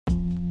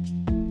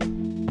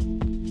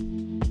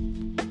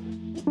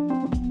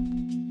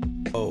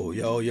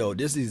Yo,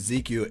 this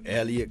Ezekiel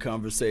Elliott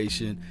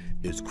conversation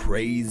is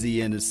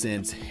crazy in the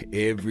sense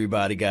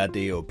everybody got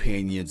their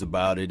opinions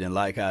about it. And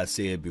like I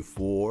said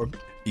before,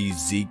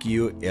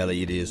 Ezekiel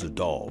Elliott is a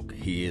dog.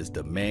 He is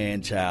the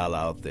man child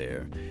out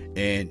there.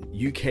 And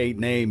you can't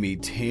name me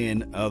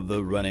 10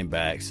 other running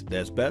backs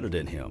that's better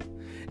than him.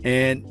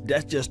 And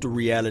that's just the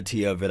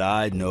reality of it.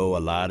 I know a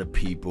lot of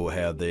people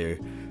have their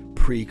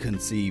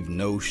preconceived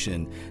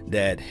notion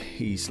that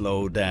he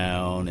slowed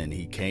down and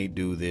he can't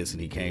do this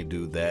and he can't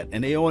do that,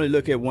 and they only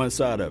look at one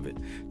side of it.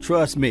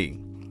 Trust me,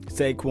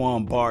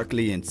 Saquon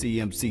Barkley and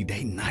CMC,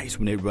 they nice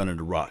when they running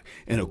the rock,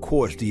 and of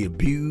course the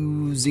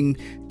abusing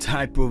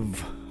type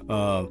of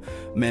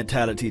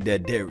mentality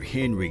that Derrick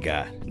Henry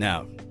got.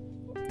 Now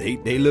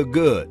they look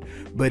good,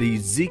 but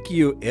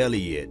Ezekiel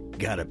Elliott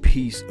got a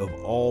piece of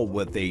all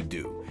what they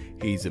do.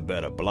 He's a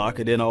better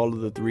blocker than all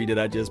of the three that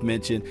I just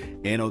mentioned,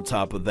 and on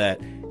top of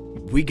that,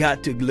 we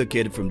got to look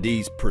at it from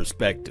these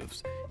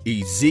perspectives.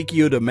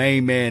 Ezekiel, the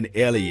main man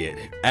Elliott,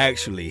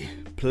 actually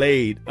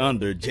played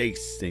under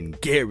Jason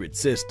Garrett's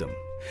system.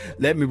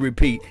 Let me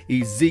repeat,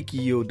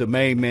 Ezekiel, the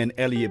main man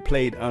Elliott,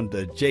 played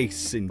under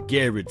Jason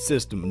Garrett's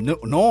system,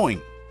 knowing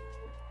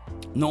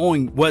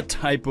what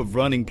type of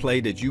running play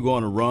that you're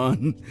going to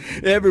run.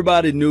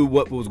 Everybody knew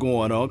what was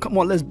going on. Come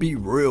on, let's be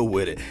real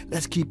with it.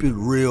 Let's keep it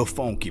real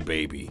funky,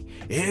 baby.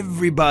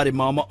 Everybody,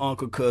 mama,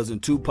 uncle, cousin,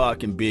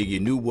 Tupac, and Biggie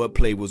knew what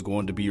play was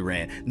going to be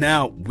ran.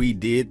 Now, we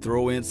did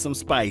throw in some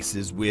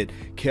spices with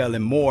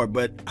Kellen Moore,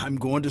 but I'm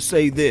going to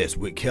say this.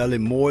 With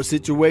Kellen Moore's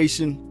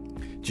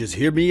situation, just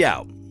hear me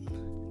out.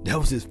 That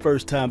was his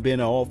first time being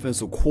an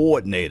offensive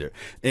coordinator.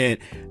 And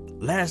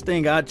last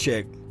thing I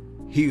checked,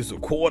 he was a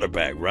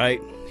quarterback,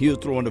 right? He was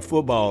throwing the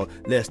football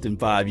less than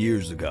 5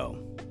 years ago.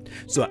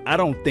 So I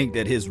don't think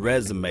that his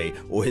resume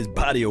or his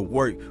body of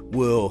work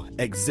will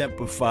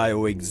exemplify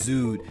or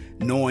exude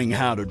knowing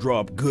how to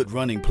draw up good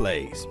running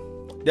plays.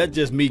 That's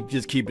just me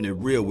just keeping it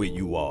real with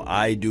you all.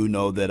 I do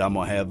know that I'm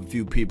going to have a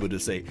few people to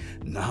say,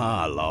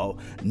 nah, Law.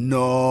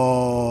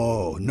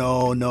 No,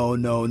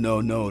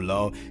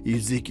 Law.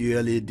 Ezekiel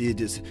Elliott did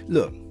this.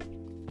 Look,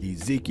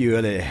 Ezekiel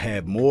Elliott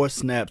had more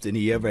snaps than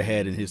he ever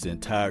had in his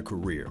entire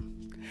career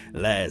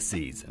last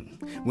season.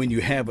 When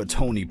you have a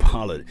Tony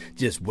Pollard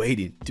just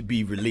waiting to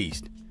be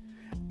released,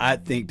 I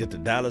think that the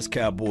Dallas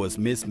Cowboys'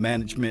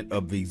 mismanagement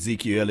of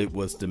Ezekiel Elliott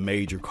was the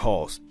major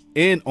cause.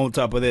 And on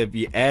top of that, if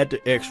you add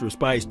the extra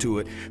spice to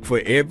it,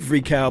 for every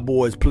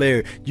Cowboys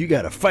player, you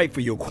got to fight for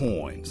your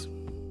coins.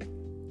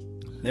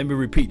 Let me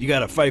repeat, you got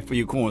to fight for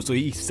your coins. So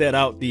he set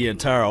out the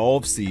entire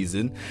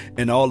offseason,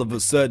 and all of a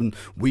sudden,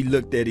 we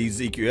looked at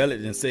Ezekiel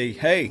Elliott and say,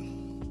 hey,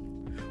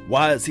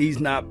 why is he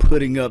not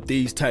putting up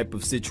these type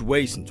of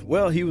situations?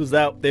 Well, he was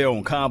out there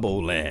on combo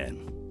land.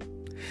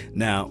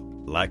 Now,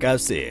 like I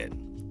said,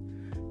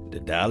 the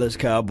Dallas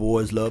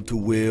Cowboys love to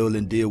will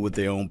and deal with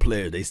their own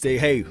players. They say,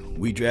 hey,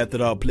 we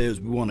drafted our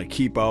players. We want to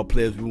keep our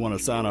players. We want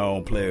to sign our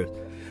own players.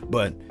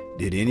 But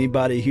did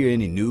anybody hear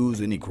any news,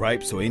 any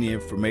gripes, or any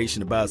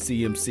information about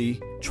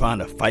CMC trying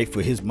to fight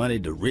for his money,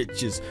 the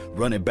richest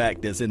running back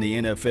that's in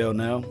the NFL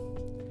now?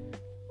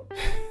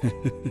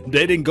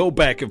 They didn't go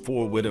back and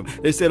forth with him.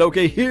 They said,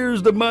 okay,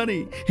 here's the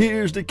money,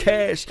 here's the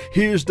cash,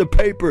 here's the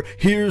paper,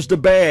 here's the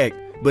bag.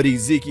 But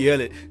Ezekiel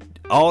Elliott,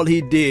 all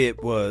he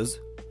did was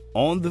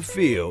on the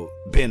field,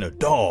 being a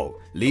dog,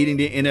 leading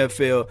the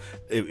NFL.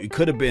 It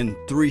could have been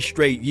 3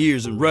 straight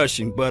years in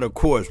rushing, but of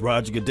course,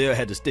 Roger Goodell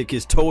had to stick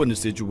his toe in the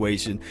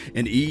situation.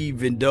 And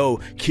even though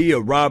Kia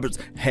Roberts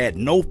had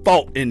no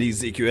fault in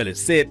Ezekiel Elliott,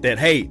 said that,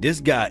 hey,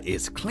 this guy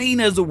is clean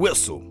as a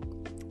whistle.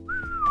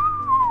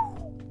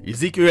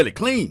 Ezekiel Elliott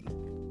clean.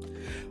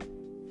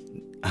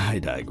 I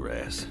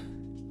digress.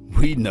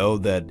 We know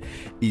that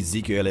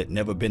Ezekiel Elliott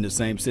never been the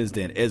same since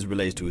then as it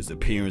relates to his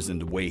appearance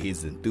and the way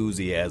his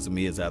enthusiasm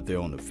is out there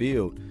on the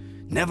field.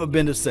 Never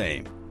been the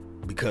same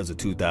because of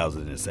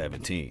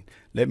 2017.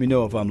 Let me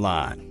know if I'm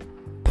lying.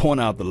 Point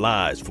out the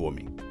lies for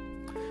me.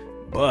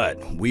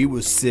 But we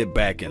will sit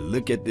back and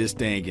look at this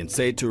thing and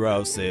say to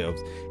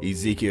ourselves,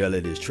 Ezekiel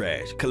Elliott is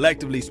trash.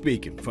 Collectively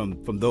speaking,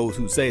 from those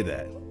who say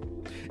that.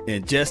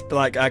 And just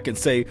like I can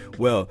say,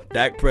 well,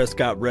 Dak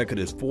Prescott record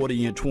is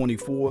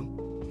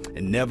 40-24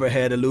 and never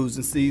had a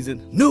losing season.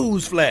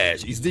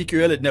 Newsflash,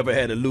 Ezekiel Elliott never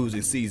had a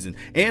losing season.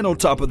 And on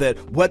top of that,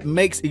 what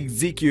makes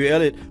Ezekiel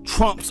Elliott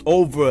trumps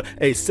over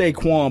a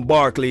Saquon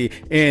Barkley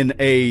and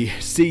a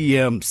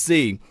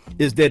CMC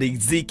is that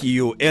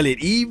Ezekiel Elliott,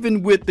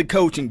 even with the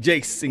coaching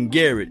Jason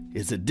Garrett,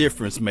 is a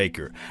difference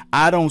maker.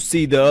 I don't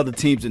see the other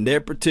teams in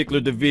their particular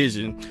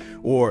division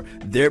or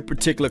their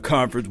particular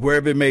conference,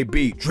 wherever it may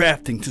be,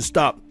 drafting to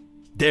stop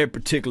their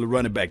particular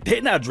running back.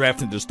 They're not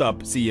drafting to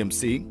stop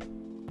CMC.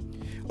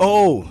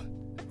 Oh,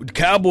 the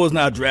Cowboys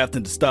not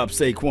drafting to stop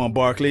Saquon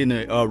Barkley and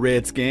the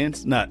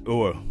Redskins,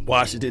 or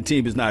Washington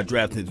team is not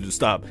drafting to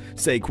stop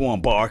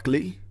Saquon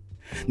Barkley.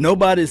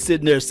 Nobody's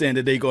sitting there saying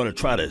that they're going to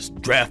try to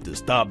draft to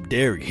stop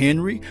Derrick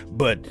Henry,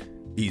 but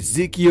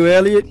Ezekiel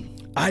Elliott,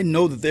 I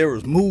know that there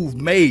was moves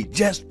made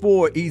just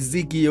for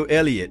Ezekiel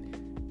Elliott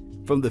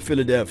from the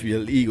Philadelphia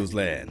Eagles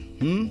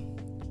land.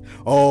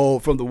 Oh,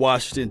 from the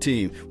Washington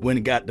team, went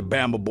and got the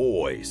Bama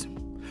boys.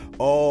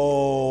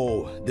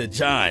 Oh, the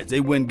Giants, they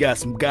went and got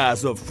some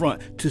guys up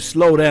front to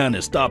slow down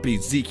and stop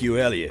Ezekiel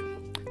Elliott.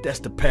 That's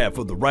the path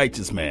of the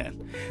righteous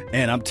man.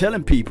 And I'm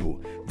telling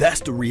people, that's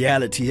the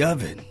reality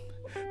of it.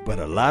 But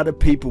a lot of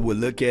people will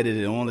look at it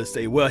and only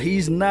say, well,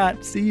 he's not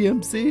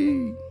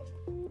CMC.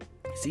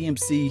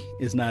 CMC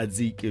is not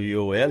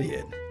Ezekiel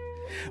Elliott.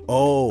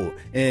 Oh,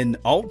 and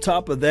on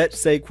top of that,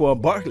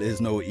 Saquon Barkley is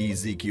no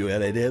Ezekiel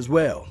Elliott as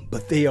well.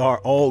 But they are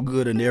all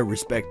good in their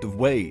respective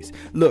ways.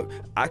 Look,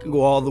 I can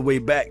go all the way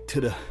back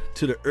to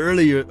the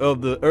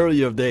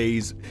earlier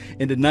days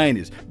in the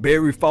 90s.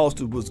 Barry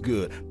Foster was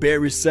good.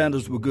 Barry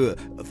Sanders was good.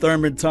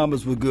 Thurman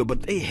Thomas was good.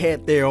 But they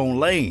had their own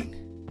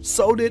lane.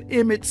 So did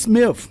Emmitt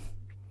Smith.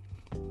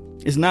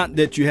 It's not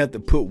that you have to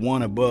put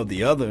one above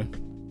the other.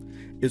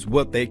 It's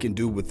what they can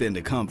do within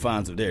the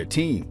confines of their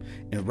team.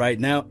 And right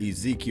now,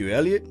 Ezekiel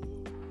Elliott,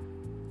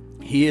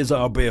 he is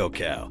our bell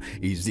cow.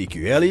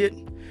 Ezekiel Elliott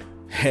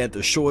had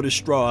the shortest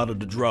straw out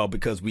of the draw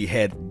because we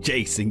had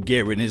Jason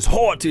Garrett. And it's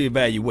hard to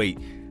evaluate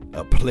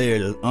a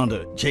player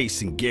under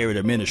Jason Garrett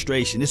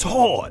administration. It's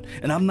hard.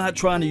 And I'm not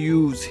trying to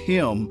use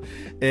him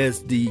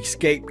as the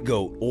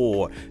scapegoat,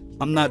 or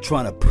I'm not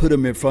trying to put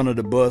him in front of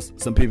the bus.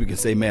 Some people can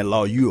say, man,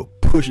 Law, you're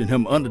pushing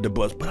him under the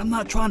bus. But I'm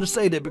not trying to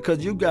say that,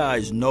 because you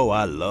guys know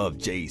I love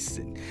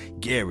Jason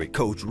Garrett,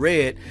 Coach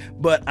Red.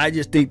 But I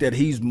just think that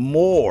he's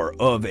more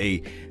of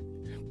a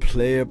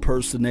player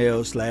personnel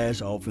 /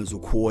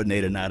 offensive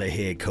coordinator, not a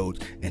head coach.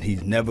 And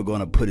he's never going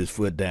to put his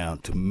foot down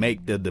to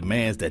make the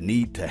demands that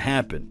need to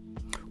happen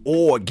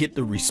or get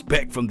the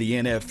respect from the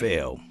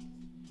NFL.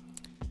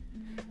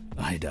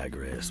 I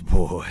digress,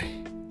 boy.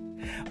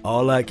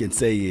 All I can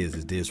say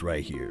is this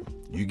right here.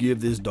 You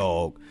give this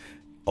dog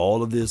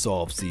all of this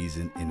off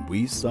season, and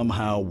we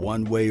somehow,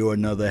 one way or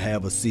another,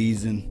 have a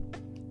season,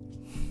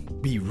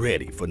 be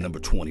ready for number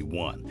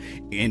 21,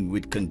 and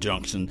with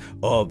conjunction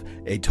of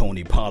a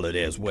Tony Pollard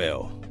as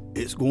well.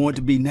 It's going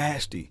to be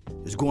nasty.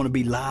 It's going to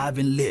be live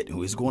and lit.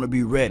 It's going to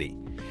be ready.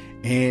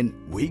 And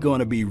we're going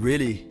to be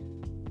really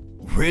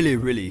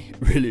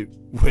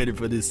ready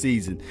for this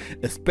season,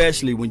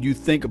 especially when you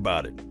think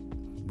about it.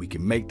 We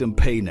can make them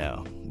pay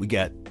now. We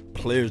got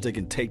players that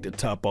can take the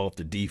top off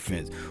the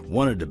defense.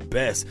 One of the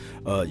best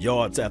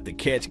yards after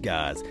catch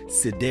guys,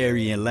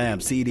 Cedarian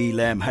Lamb, CD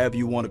Lamb, however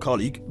you want to call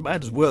it. You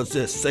might as well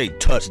just say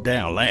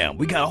touchdown Lamb.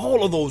 We got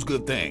all of those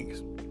good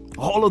things.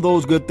 All of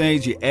those good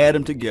things, you add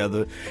them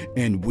together,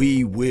 and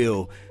we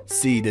will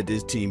see that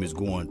this team is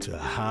going to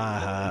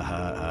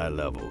high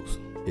levels.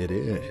 It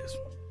is.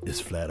 It's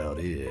flat out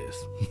is.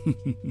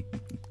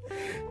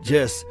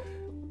 Just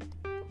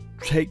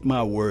take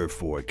my word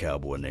for it,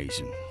 Cowboy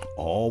Nation.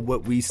 All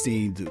what we've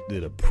seen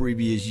the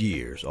previous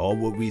years, all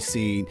what we've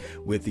seen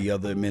with the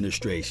other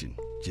administration,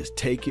 just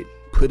take it,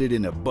 put it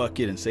in a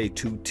bucket, and say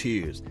 2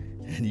 tiers.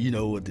 And you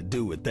know what to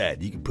do with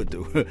that. You can put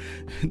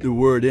the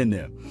word in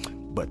there.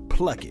 But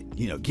pluck it,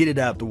 get it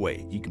out the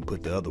way. You can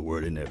put the other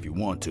word in there if you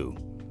want to.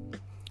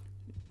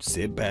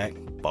 Sit back,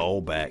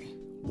 fall back,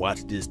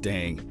 watch this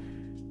thing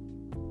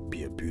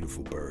be a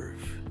beautiful bird.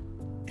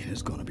 And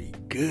it's going to be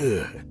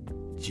good.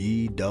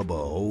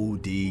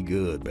 G-double-O-D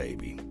good,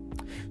 baby.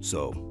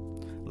 So,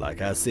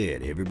 like I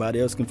said,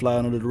 everybody else can fly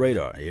under the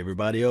radar.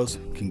 Everybody else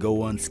can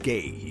go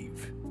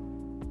unscathed.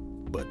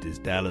 But this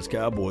Dallas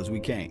Cowboys, we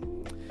can't.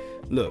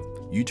 Look,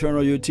 you turn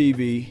on your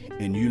TV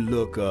and you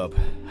look up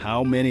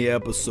how many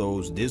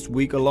episodes this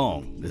week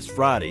alone, this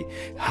Friday,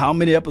 how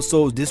many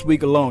episodes this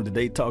week alone did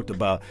they talk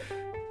about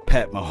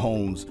Pat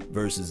Mahomes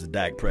versus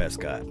Dak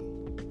Prescott?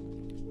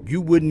 You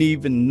wouldn't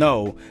even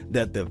know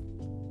that the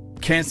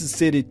Kansas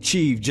City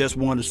Chiefs just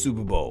won the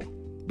Super Bowl.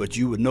 But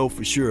you would know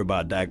for sure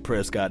about Dak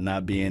Prescott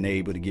not being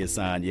able to get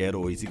signed yet,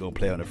 or is he going to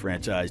play on a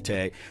franchise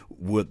tag?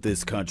 What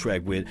this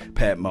contract with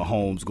Pat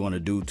Mahomes going to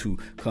do to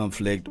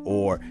conflict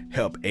or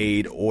help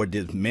aid or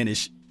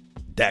diminish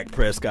Dak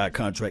Prescott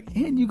contract?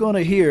 And you're going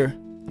to hear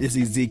this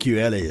Ezekiel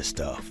Elliott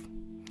stuff.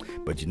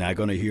 But you're not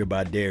going to hear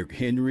about Derrick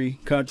Henry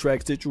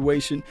contract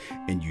situation,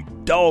 and you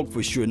dog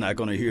for sure not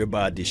going to hear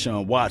about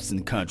Deshaun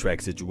Watson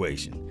contract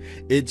situation.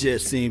 It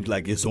just seems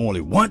like it's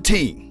only one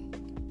team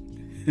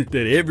that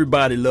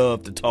everybody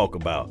loves to talk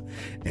about,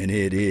 and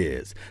it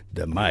is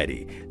the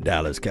mighty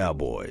Dallas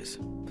Cowboys.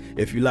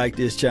 If you like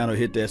this channel,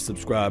 hit that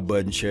subscribe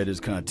button, share this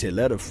content,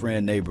 let a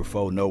friend, neighbor,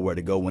 foe know where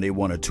to go when they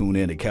want to tune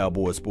in to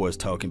Cowboy Sports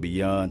Talk and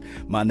Beyond.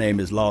 My name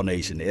is Law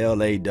Nation,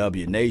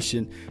 L-A-W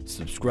Nation.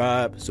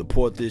 Subscribe,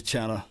 support this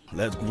channel.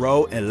 Let's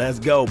grow and let's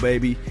go,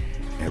 baby.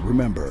 And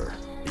remember,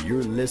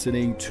 you're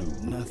listening to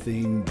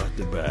nothing but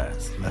the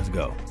best. Let's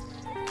go.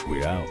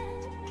 We're out.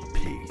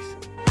 Peace.